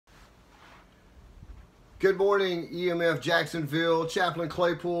Good morning, EMF Jacksonville. Chaplain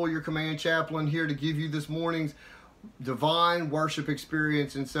Claypoole, your command chaplain, here to give you this morning's divine worship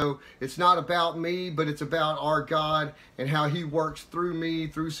experience. And so it's not about me, but it's about our God and how He works through me,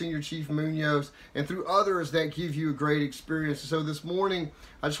 through Senior Chief Munoz, and through others that give you a great experience. So this morning,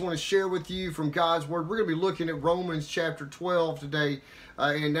 I just want to share with you from God's Word. We're going to be looking at Romans chapter 12 today,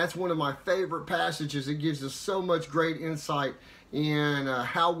 and that's one of my favorite passages. It gives us so much great insight in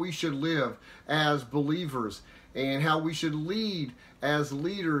how we should live as believers and how we should lead as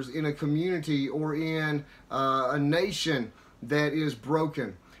leaders in a community or in a nation that is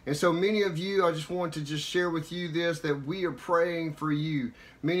broken. And so many of you, I just want to just share with you this, that we are praying for you.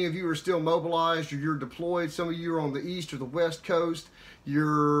 Many of you are still mobilized or you're deployed. Some of you are on the east or the west coast.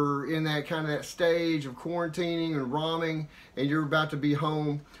 You're in that kind of that stage of quarantining and roaming, and you're about to be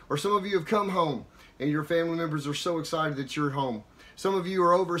home. Or some of you have come home and your family members are so excited that you're home. Some of you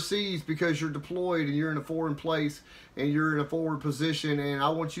are overseas because you're deployed and you're in a foreign place and you're in a forward position, and I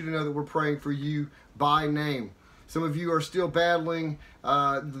want you to know that we're praying for you by name. Some of you are still battling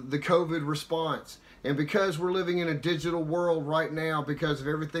the COVID response, and because we're living in a digital world right now, because of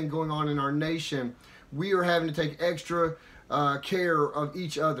everything going on in our nation, we are having to take extra care of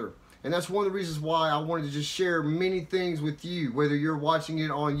each other. And that's one of the reasons why I wanted to just share many things with you, whether you're watching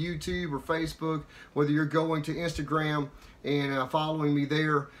it on YouTube or Facebook, whether you're going to Instagram and following me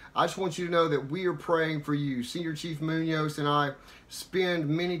there. I just want you to know that we are praying for you. Senior Chief Munoz and I spend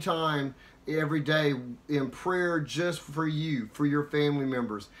many time every day in prayer just for you, for your family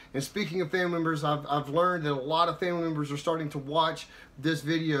members. And speaking of family members, I've learned that a lot of family members are starting to watch this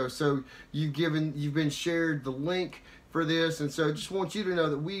video. So you've been shared the link for this, and so just want you to know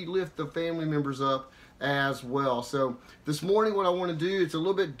that we lift the family members up as well. So this morning what I want to do, it's a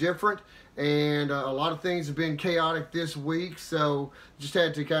little bit different, and a lot of things have been chaotic this week, so just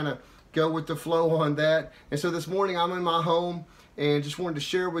had to kind of go with the flow on that. And so this morning I'm in my home and just wanted to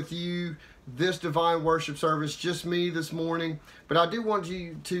share with you this divine worship service, just me this morning. But I do want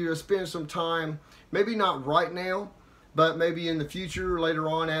you to spend some time, maybe not right now, but maybe in the future, later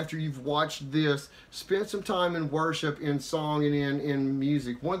on, after you've watched this, spend some time in worship, in song, and in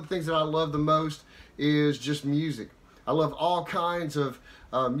music. One of the things that I love the most is just music. I love all kinds of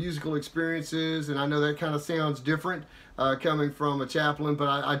musical experiences, and I know that kind of sounds different coming from a chaplain, but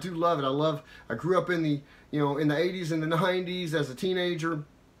I do love it. I grew up in the in the 80s and the 90s as a teenager,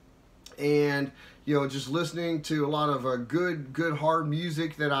 and just listening to a lot of good hard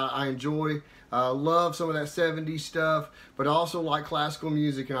music that I enjoy. Love some of that 70s stuff, but I also like classical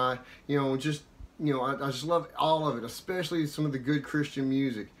music, and I just love all of it, especially some of the good Christian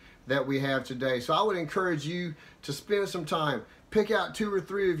music that we have today. So I would encourage you to spend some time, pick out 2 or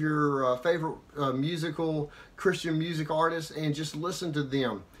 3 of your favorite musical Christian music artists, and just listen to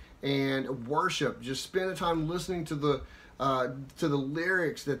them and worship. Just spend the time listening to the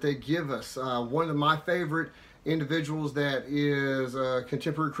lyrics that they give us. One of my favorite individuals that is a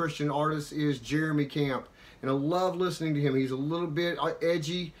contemporary Christian artist is Jeremy Camp, and I love listening to him. He's a little bit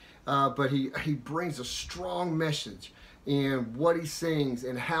edgy, but he brings a strong message in what he sings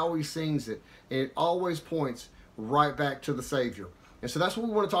and how he sings it, and it always points right back to the Savior. And so that's what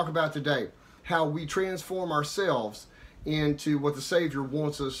we want to talk about today, how we transform ourselves into what the Savior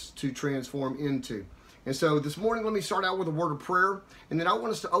wants us to transform into. And so this morning, let me start out with a word of prayer, and then I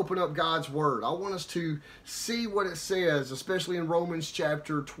want us to open up God's Word. I want us to see what it says, especially in Romans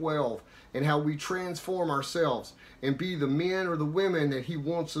chapter 12, and how we transform ourselves and be the men or the women that He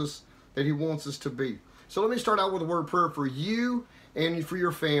wants us to be. So let me start out with a word of prayer for you and for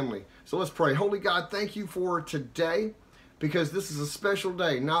your family. So let's pray. Holy God, thank you for today, because this is a special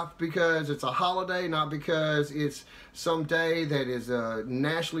day, not because it's a holiday, not because it's some day that is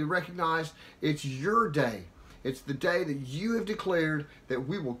nationally recognized. It's your day. It's the day that you have declared that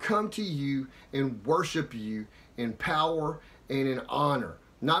we will come to you and worship you in power and in honor.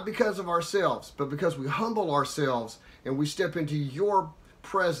 Not because of ourselves, but because we humble ourselves and we step into your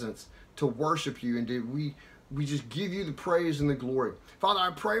presence to worship you, and we just give you the praise and the glory. Father,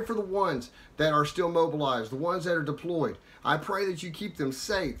 I pray for the ones that are still mobilized, the ones that are deployed. I pray that you keep them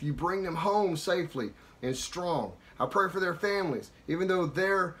safe. You bring them home safely and strong. I pray for their families. Even though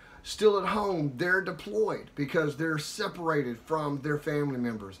they're still at home, they're deployed because they're separated from their family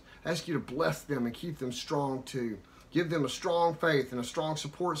members. I ask you to bless them and keep them strong too. Give them a strong faith and a strong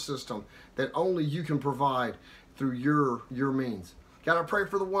support system that only you can provide through your means. God, I pray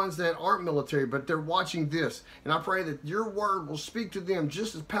for the ones that aren't military, but they're watching this, and I pray that your word will speak to them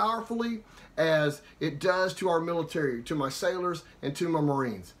just as powerfully as it does to our military, to my sailors, and to my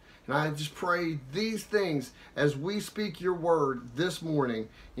Marines. And I just pray these things as we speak your word this morning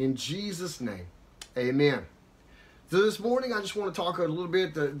in Jesus' name. Amen. So this morning I just want to talk a little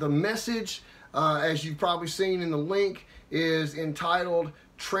bit. The message, as you've probably seen in the link, is entitled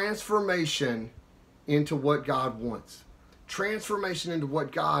Transformation into What God Wants. Transformation into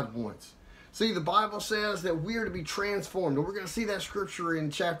what God wants. See, the Bible says that we are to be transformed. And we're going to see that scripture in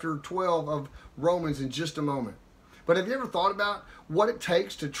chapter 12 of Romans in just a moment. But have you ever thought about what it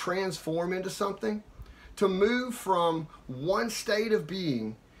takes to transform into something? To move from one state of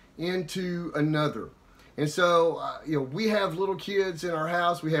being into another. And so, we have little kids in our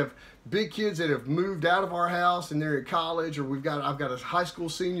house. We have big kids that have moved out of our house and they're at college, or I've got a high school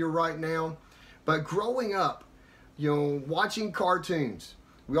senior right now. But growing up, watching cartoons,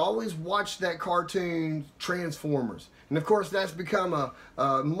 we always watched that cartoon Transformers. And of course, that's become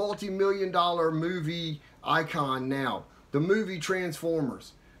a multi-million-dollar movie icon now. The movie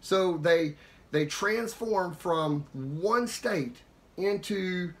Transformers. So they transform from one state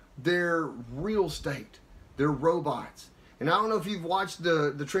into their real state. They're robots. And I don't know if you've watched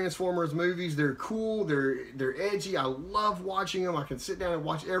the Transformers movies. They're cool. They're edgy. I love watching them. I can sit down and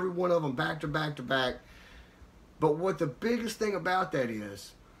watch every one of them back to back to back. But what the biggest thing about that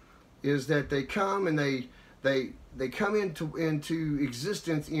is that they come and they come into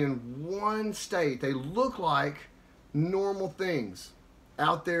existence in one state. They look like normal things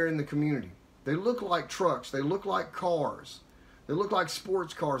out there in the community. They look like trucks. They look like cars. They look like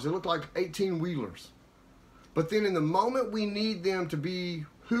sports cars. They look like 18-wheelers. But then in the moment we need them to be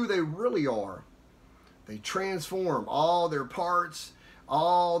who they really are, they transform. All their parts,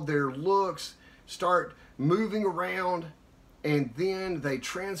 all their looks start moving around, and then they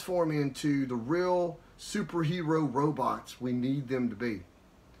transform into the real superhero robots we need them to be.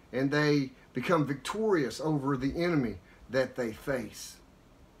 And they become victorious over the enemy that they face.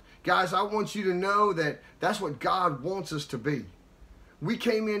 Guys, I want you to know that that's what God wants us to be. We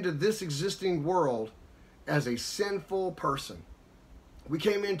came into this existing world as a sinful person. We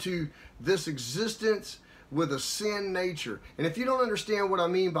came into this existence with a sin nature. And if you don't understand what I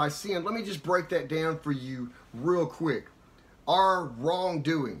mean by sin, let me just break that down for you real quick. Our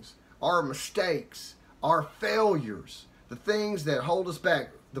wrongdoings, our mistakes, our failures, the things that hold us back.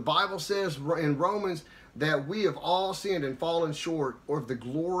 The Bible says in Romans that we have all sinned and fallen short of the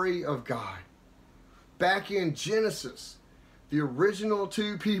glory of God. Back in Genesis, the original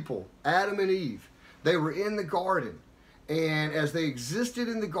two people, Adam and Eve, they were in the garden. And as they existed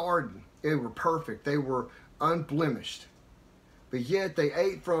in the garden, they were perfect. They were unblemished. But yet they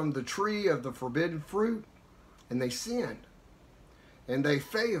ate from the tree of the forbidden fruit and they sinned. And they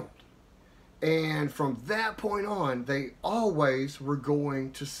failed. And from that point on, they always were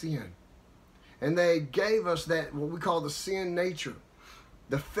going to sin. And they gave us that, what we call the sin nature,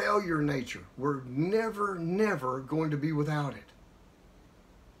 the failure nature. We're never going to be without it.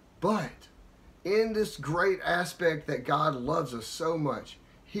 But in this great aspect that God loves us so much,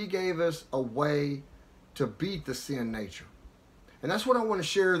 He gave us a way to beat the sin nature. And that's what I want to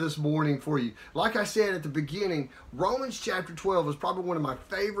share this morning for you. Like I said at the beginning, Romans chapter 12 is probably one of my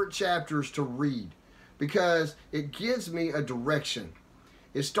favorite chapters to read because it gives me a direction.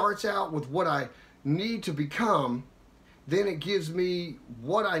 It starts out with what I need to become, then it gives me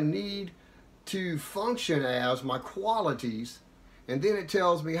what I need to function as, my qualities, and then it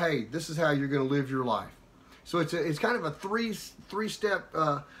tells me, hey, this is how you're going to live your life. So it's kind of a three-step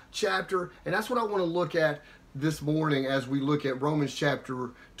chapter, and that's what I want to look at this morning as we look at Romans chapter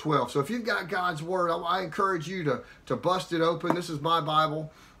 12. So if you've got God's Word, I encourage you to bust it open. This is my Bible,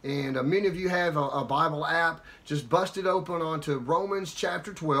 and many of you have a Bible app. Just bust it open onto Romans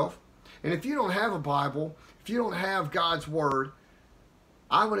chapter 12. And if you don't have a Bible, if you don't have God's Word,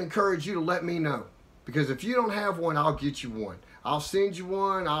 I would encourage you to let me know. Because if you don't have one, I'll get you one. I'll send you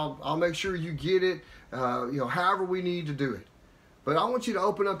one. I'll make sure you get it, however we need to do it. But I want you to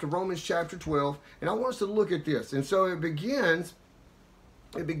open up to Romans chapter 12, and I want us to look at this. And so it begins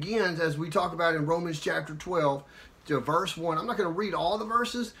as we talk about in Romans chapter 12 to verse 1. I'm not going to read all the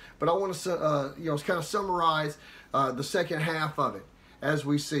verses, but I want to kind of summarize the second half of it as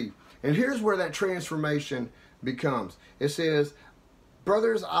we see. And here's where that transformation becomes. It says,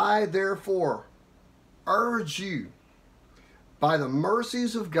 brothers, I therefore urge you by the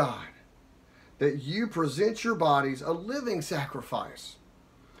mercies of God that you present your bodies a living sacrifice,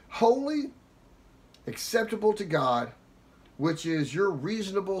 holy, acceptable to God, which is your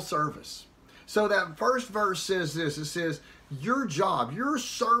reasonable service. So that first verse says this. It says, your job, your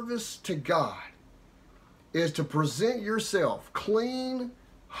service to God is to present yourself clean,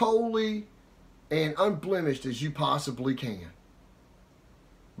 holy, and unblemished as you possibly can.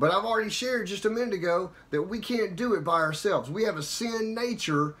 But I've already shared just a minute ago that we can't do it by ourselves. We have a sin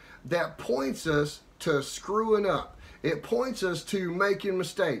nature that points us to screwing up. It points us to making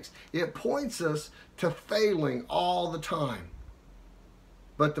mistakes. It points us to failing all the time.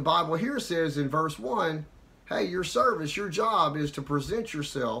 But the Bible here says in verse 1, hey, your service, your job is to present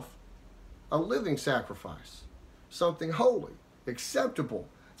yourself a living sacrifice, something holy, acceptable,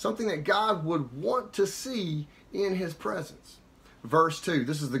 something that God would want to see in his presence. Verse 2,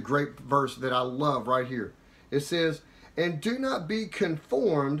 this is the great verse that I love right here. It says, and do not be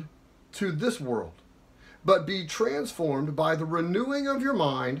conformed to this world, but be transformed by the renewing of your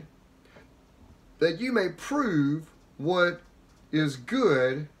mind, that you may prove what is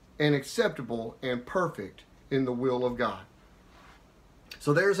good and acceptable and perfect in the will of God.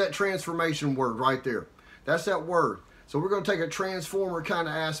 So there's that transformation word right there. That's that word. So we're going to take a transformer kind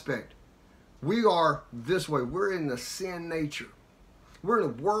of aspect. We are this way. We're in the sin nature. We're in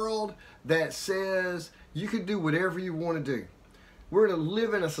a world that says you can do whatever you want to do. We're going to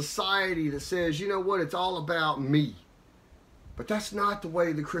live in a society that says, you know what, it's all about me. But that's not the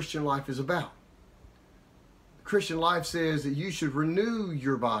way the Christian life is about. The Christian life says that you should renew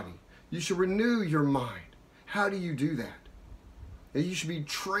your body. You should renew your mind. How do you do that? That you should be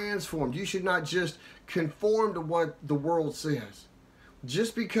transformed. You should not just conform to what the world says.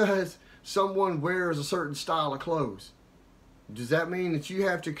 Just because someone wears a certain style of clothes, does that mean that you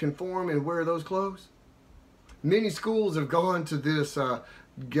have to conform and wear those clothes? Many schools have gone to this,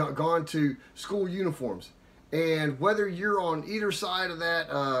 gone to school uniforms, and whether you're on either side of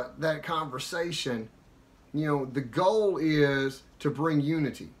that conversation, you know, the goal is to bring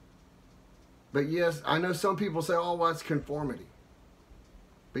unity. But yes, I know some people say, "Oh, well, that's conformity,"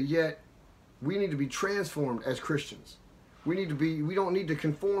 but yet we need to be transformed as Christians. We don't need to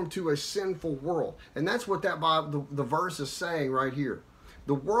conform to a sinful world, and that's what that Bible, the verse is saying right here.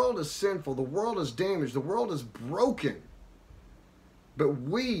 The world is sinful. The world is damaged. The world is broken. But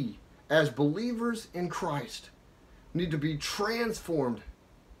we, as believers in Christ, need to be transformed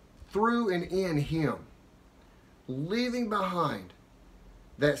through and in Him, leaving behind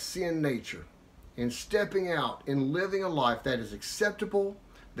that sin nature and stepping out and living a life that is acceptable,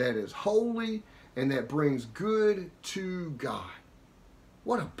 that is holy, and that brings good to God.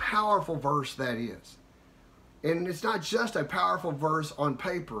 What a powerful verse that is. And it's not just a powerful verse on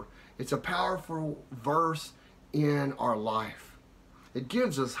paper, it's a powerful verse in our life. It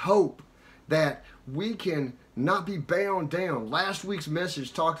gives us hope that we can not be bound down. Last week's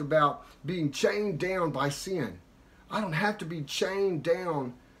message talked about being chained down by sin. I don't have to be chained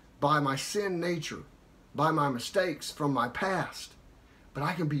down by my sin nature, by my mistakes from my past, but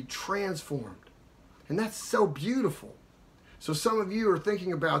I can be transformed. And that's so beautiful. So some of you are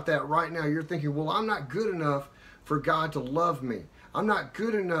thinking about that right now. You're thinking, well, I'm not good enough for God to love me. I'm not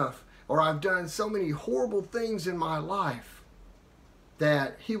good enough, or I've done so many horrible things in my life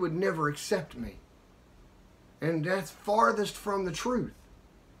that He would never accept me. And that's farthest from the truth.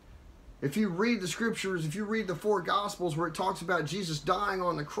 If you read the scriptures, if you read the 4 Gospels where it talks about Jesus dying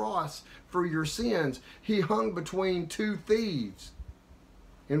on the cross for your sins, He hung between 2 thieves.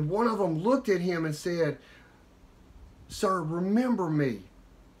 And one of them looked at Him and said, "Sir, remember me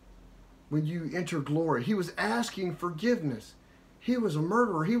when you enter glory." He was asking forgiveness. He was a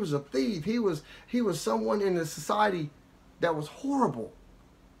murderer. He was a thief. He was someone in a society that was horrible.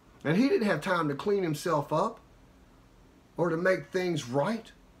 And he didn't have time to clean himself up or to make things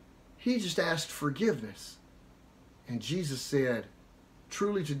right. He just asked forgiveness. And Jesus said,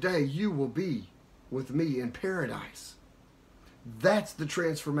 "Truly today you will be with me in paradise." That's the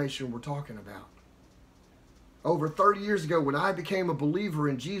transformation we're talking about. Over 30 years ago, when I became a believer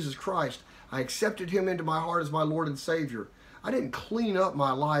in Jesus Christ, I accepted Him into my heart as my Lord and Savior. I didn't clean up my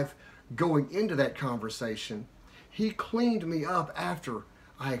life going into that conversation. He cleaned me up after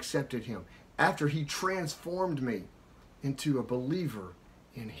I accepted Him, after He transformed me into a believer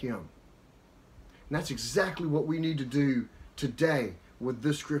in Him. And that's exactly what we need to do today with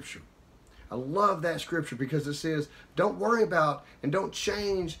this scripture. I love that scripture because it says, don't worry about and don't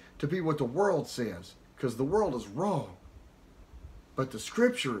change to be what the world says, because the world is wrong. But the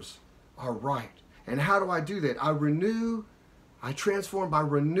scriptures are right. And how do I do that? I transform by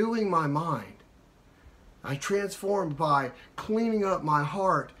renewing my mind. I transform by cleaning up my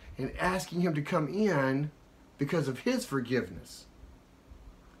heart and asking Him to come in because of His forgiveness.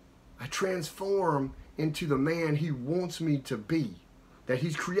 I transform into the man He wants me to be, that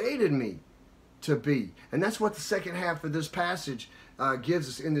He's created me to be. And that's what the second half of this passage gives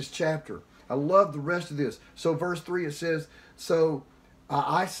us in this chapter. I love the rest of this. So verse 3, it says, "So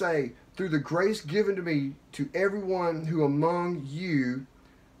I say, through the grace given to me, to everyone who among you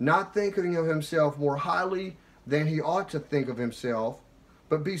not thinking of himself more highly than he ought to think of himself,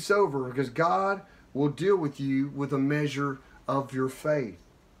 but be sober, because God will deal with you with a measure of your faith.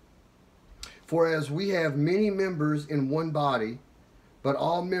 For as we have many members in one body, but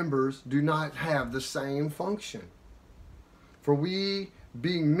all members do not have the same function. For we,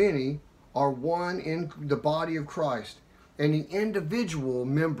 being many, are one in the body of Christ, and the individual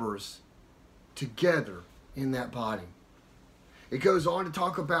members together in that body. It goes on to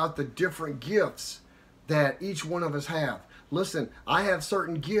talk about the different gifts that each one of us have. Listen, I have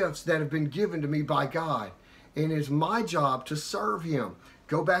certain gifts that have been given to me by God, and it's my job to serve Him.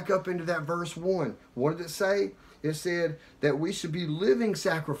 Go back up into that verse 1. What did it say? It said that we should be living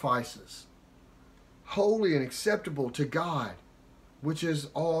sacrifices, holy and acceptable to God, which is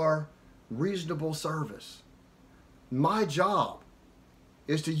our reasonable service. My job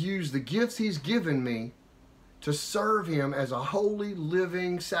is to use the gifts He's given me to serve Him as a holy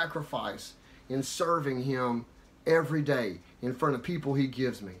living sacrifice in serving Him every day in front of people He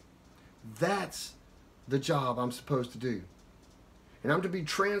gives me. That's the job I'm supposed to do. And I'm to be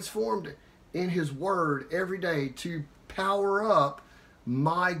transformed in His Word every day to power up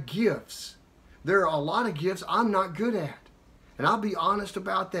my gifts. There are a lot of gifts I'm not good at. And I'll be honest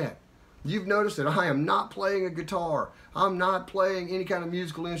about that. You've noticed that I am not playing a guitar. I'm not playing any kind of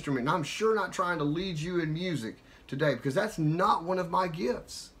musical instrument. And I'm sure not trying to lead you in music today, because that's not one of my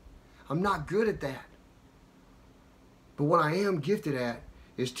gifts. I'm not good at that. But what I am gifted at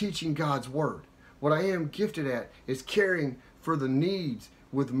is teaching God's Word. What I am gifted at is caring for the needs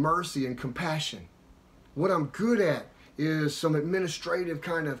with mercy and compassion. What I'm good at is some administrative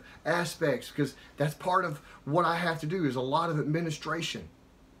kind of aspects, because that's part of what I have to do, is a lot of administration.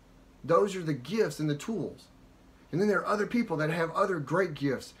 Those are the gifts and the tools. And then there are other people that have other great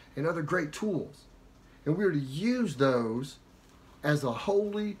gifts and other great tools. And we are to use those as a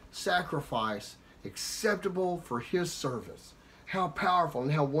holy sacrifice acceptable for His service. How powerful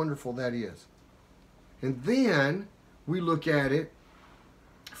and how wonderful that is. And then we look at it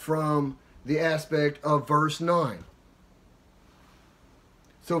from the aspect of verse 9.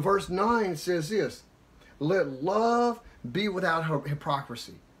 So verse 9 says this: let love be without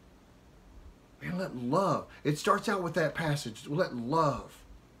hypocrisy. Man, let love. It starts out with that passage. Let love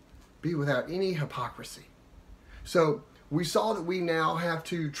be without any hypocrisy. So we saw that we now have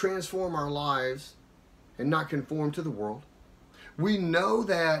to transform our lives and not conform to the world. We know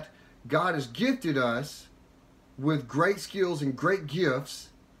that God has gifted us with great skills and great gifts,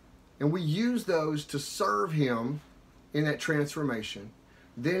 and we use those to serve Him in that transformation.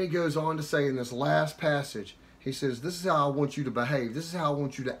 Then he goes on to say in this last passage, he says, this is how I want you to behave. This is how I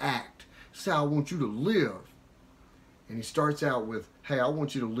want you to act. This is how I want you to live. And he starts out with, hey, I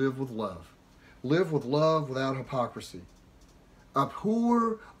want you to live with love. Live with love without hypocrisy.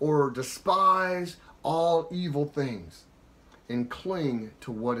 Abhor or despise all evil things and cling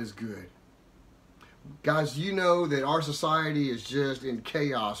to what is good. Guys, you know that our society is just in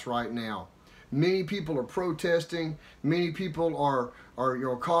chaos right now. Many people are protesting. Many people are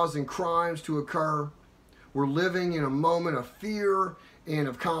causing crimes to occur. We're living in a moment of fear and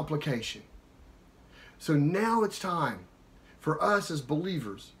of complication. So now it's time for us as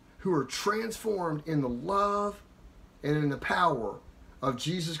believers who are transformed in the love and in the power of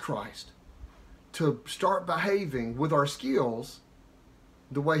Jesus Christ to start behaving with our skills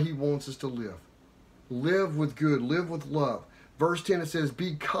the way He wants us to live. Live with good, live with love. Verse 10, it says,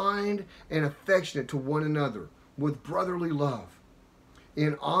 be kind and affectionate to one another with brotherly love,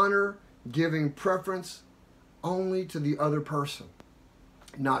 in honor, giving preference only to the other person,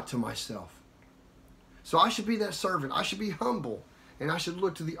 not to myself. So I should be that servant. I should be humble, and I should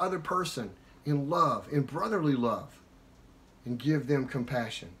look to the other person in love, in brotherly love, and give them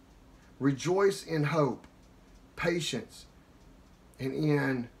compassion. Rejoice in hope, patience, and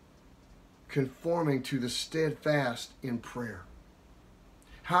in conforming to the steadfast in prayer.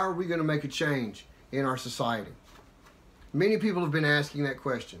 How are we going to make a change in our society? Many people have been asking that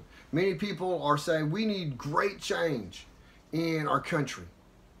question. Many people are saying we need great change in our country.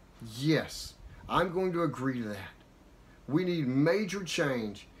 Yes, I'm going to agree to that. We need major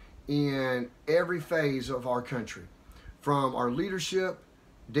change in every phase of our country, from our leadership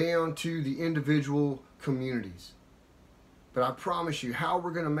down to the individual communities. But I promise you, how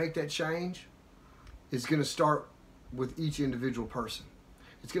we're going to make that change is going to start with each individual person.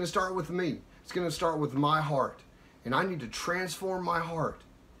 It's going to start with me. It's going to start with my heart. And I need to transform my heart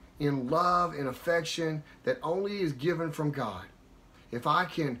in love and affection that only is given from God. If I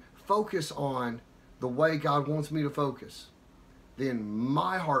can focus on the way God wants me to focus, then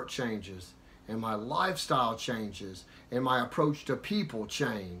my heart changes and my lifestyle changes and my approach to people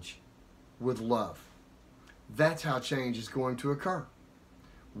change with love. That's how change is going to occur.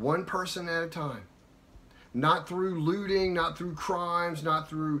 One person at a time. Not through looting, not through crimes, not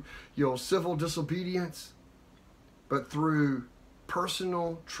through civil disobedience, but through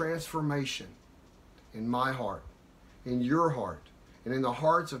personal transformation in my heart, in your heart, and in the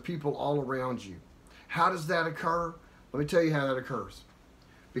hearts of people all around you. How does that occur? Let me tell you how that occurs.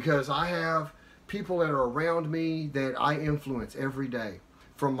 Because I have people that are around me that I influence every day.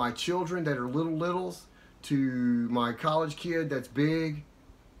 From my children that are littles, to my college kid that's big,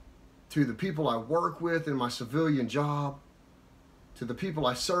 to the people I work with in my civilian job, to the people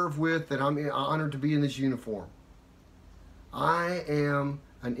I serve with that I'm honored to be in this uniform. I am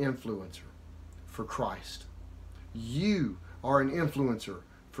an influencer for Christ. You are an influencer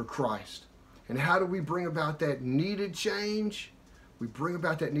for Christ. And how do we bring about that needed change? We bring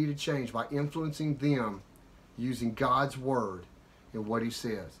about that needed change by influencing them using God's word and what he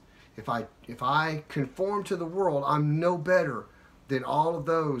says. If I conform to the world, I'm no better than all of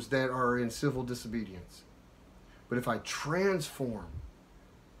those that are in civil disobedience. But if I transform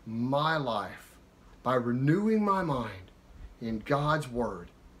my life by renewing my mind in God's word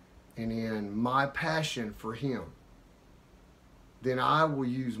and in my passion for him, then I will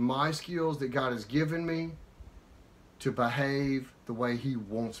use my skills that God has given me to behave the way he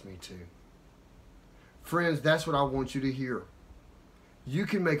wants me to. Friends, that's what I want you to hear. You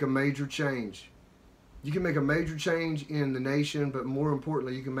can make a major change. You can make a major change in the nation, but more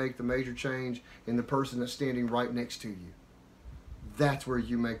importantly, you can make the major change in the person that's standing right next to you. That's where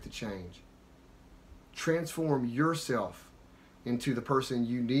you make the change. Transform yourself into the person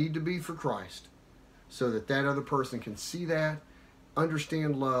you need to be for Christ so that that other person can see that,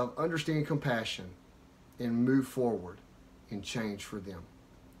 understand love, understand compassion, and move forward in change for them.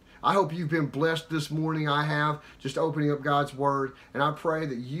 I hope you've been blessed this morning. I have, just opening up God's word, and I pray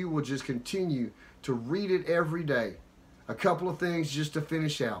that you will just continue to read it every day. A couple of things just to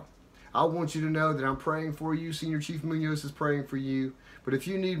finish out. I want you to know that I'm praying for you. Senior Chief Munoz is praying for you. But if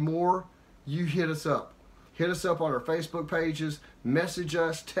you need more, you hit us up. Hit us up on our Facebook pages, message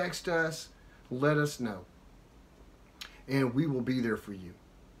us, text us, let us know. And we will be there for you.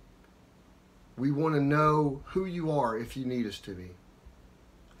 We want to know who you are if you need us to be.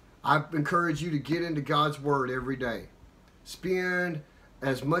 I encourage you to get into God's word every day. Spend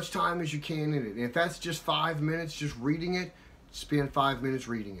as much time as you can in it. And if that's just 5 minutes just reading it, spend 5 minutes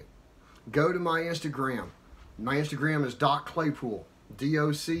reading it. Go to my Instagram. My Instagram is .Claypoole,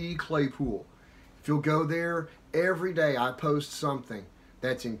 D-O-C Claypoole. If you'll go there, every day I post something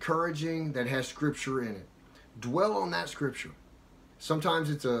that's encouraging, that has scripture in it. Dwell on that scripture. Sometimes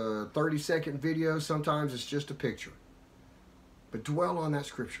it's a 30-second video, sometimes it's just a picture. But dwell on that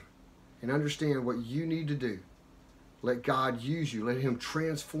scripture and understand what you need to do. Let God use you. Let him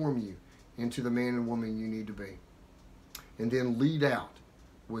transform you into the man and woman you need to be. And then lead out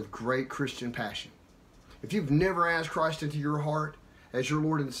with great Christian passion. If you've never asked Christ into your heart as your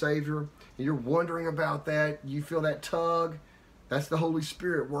Lord and Savior, and you're wondering about that, you feel that tug, that's the Holy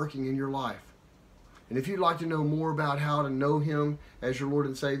Spirit working in your life. And if you'd like to know more about how to know him as your Lord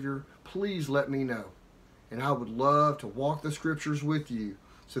and Savior, please let me know. And I would love to walk the scriptures with you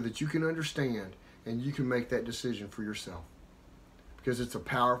so that you can understand and you can make that decision for yourself. Because it's a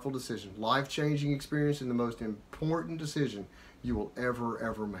powerful decision, life-changing experience, and the most important decision you will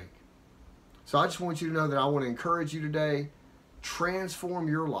ever make. So I just want you to know that I want to encourage you today, transform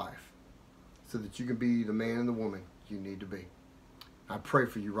your life so that you can be the man and the woman you need to be. I pray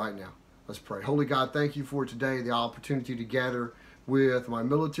for you right now. Let's pray. Holy God, thank you for today, the opportunity to gather with my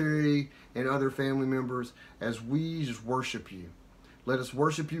military and other family members as we just worship you. Let us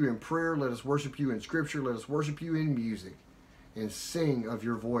worship you in prayer. Let us worship you in scripture. Let us worship you in music and sing of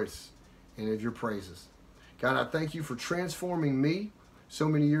your voice and of your praises. God, I thank you for transforming me so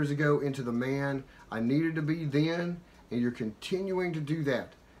many years ago into the man I needed to be then, and you're continuing to do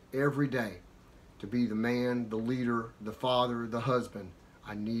that every day to be the man, the leader, the father, the husband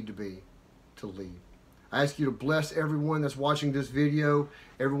I need to be to lead. I ask you to bless everyone that's watching this video,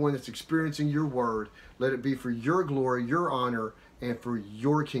 everyone that's experiencing your word. Let it be for your glory, your honor, and for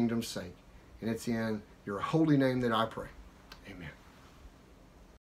your kingdom's sake. And it's in your holy name that I pray. Amen.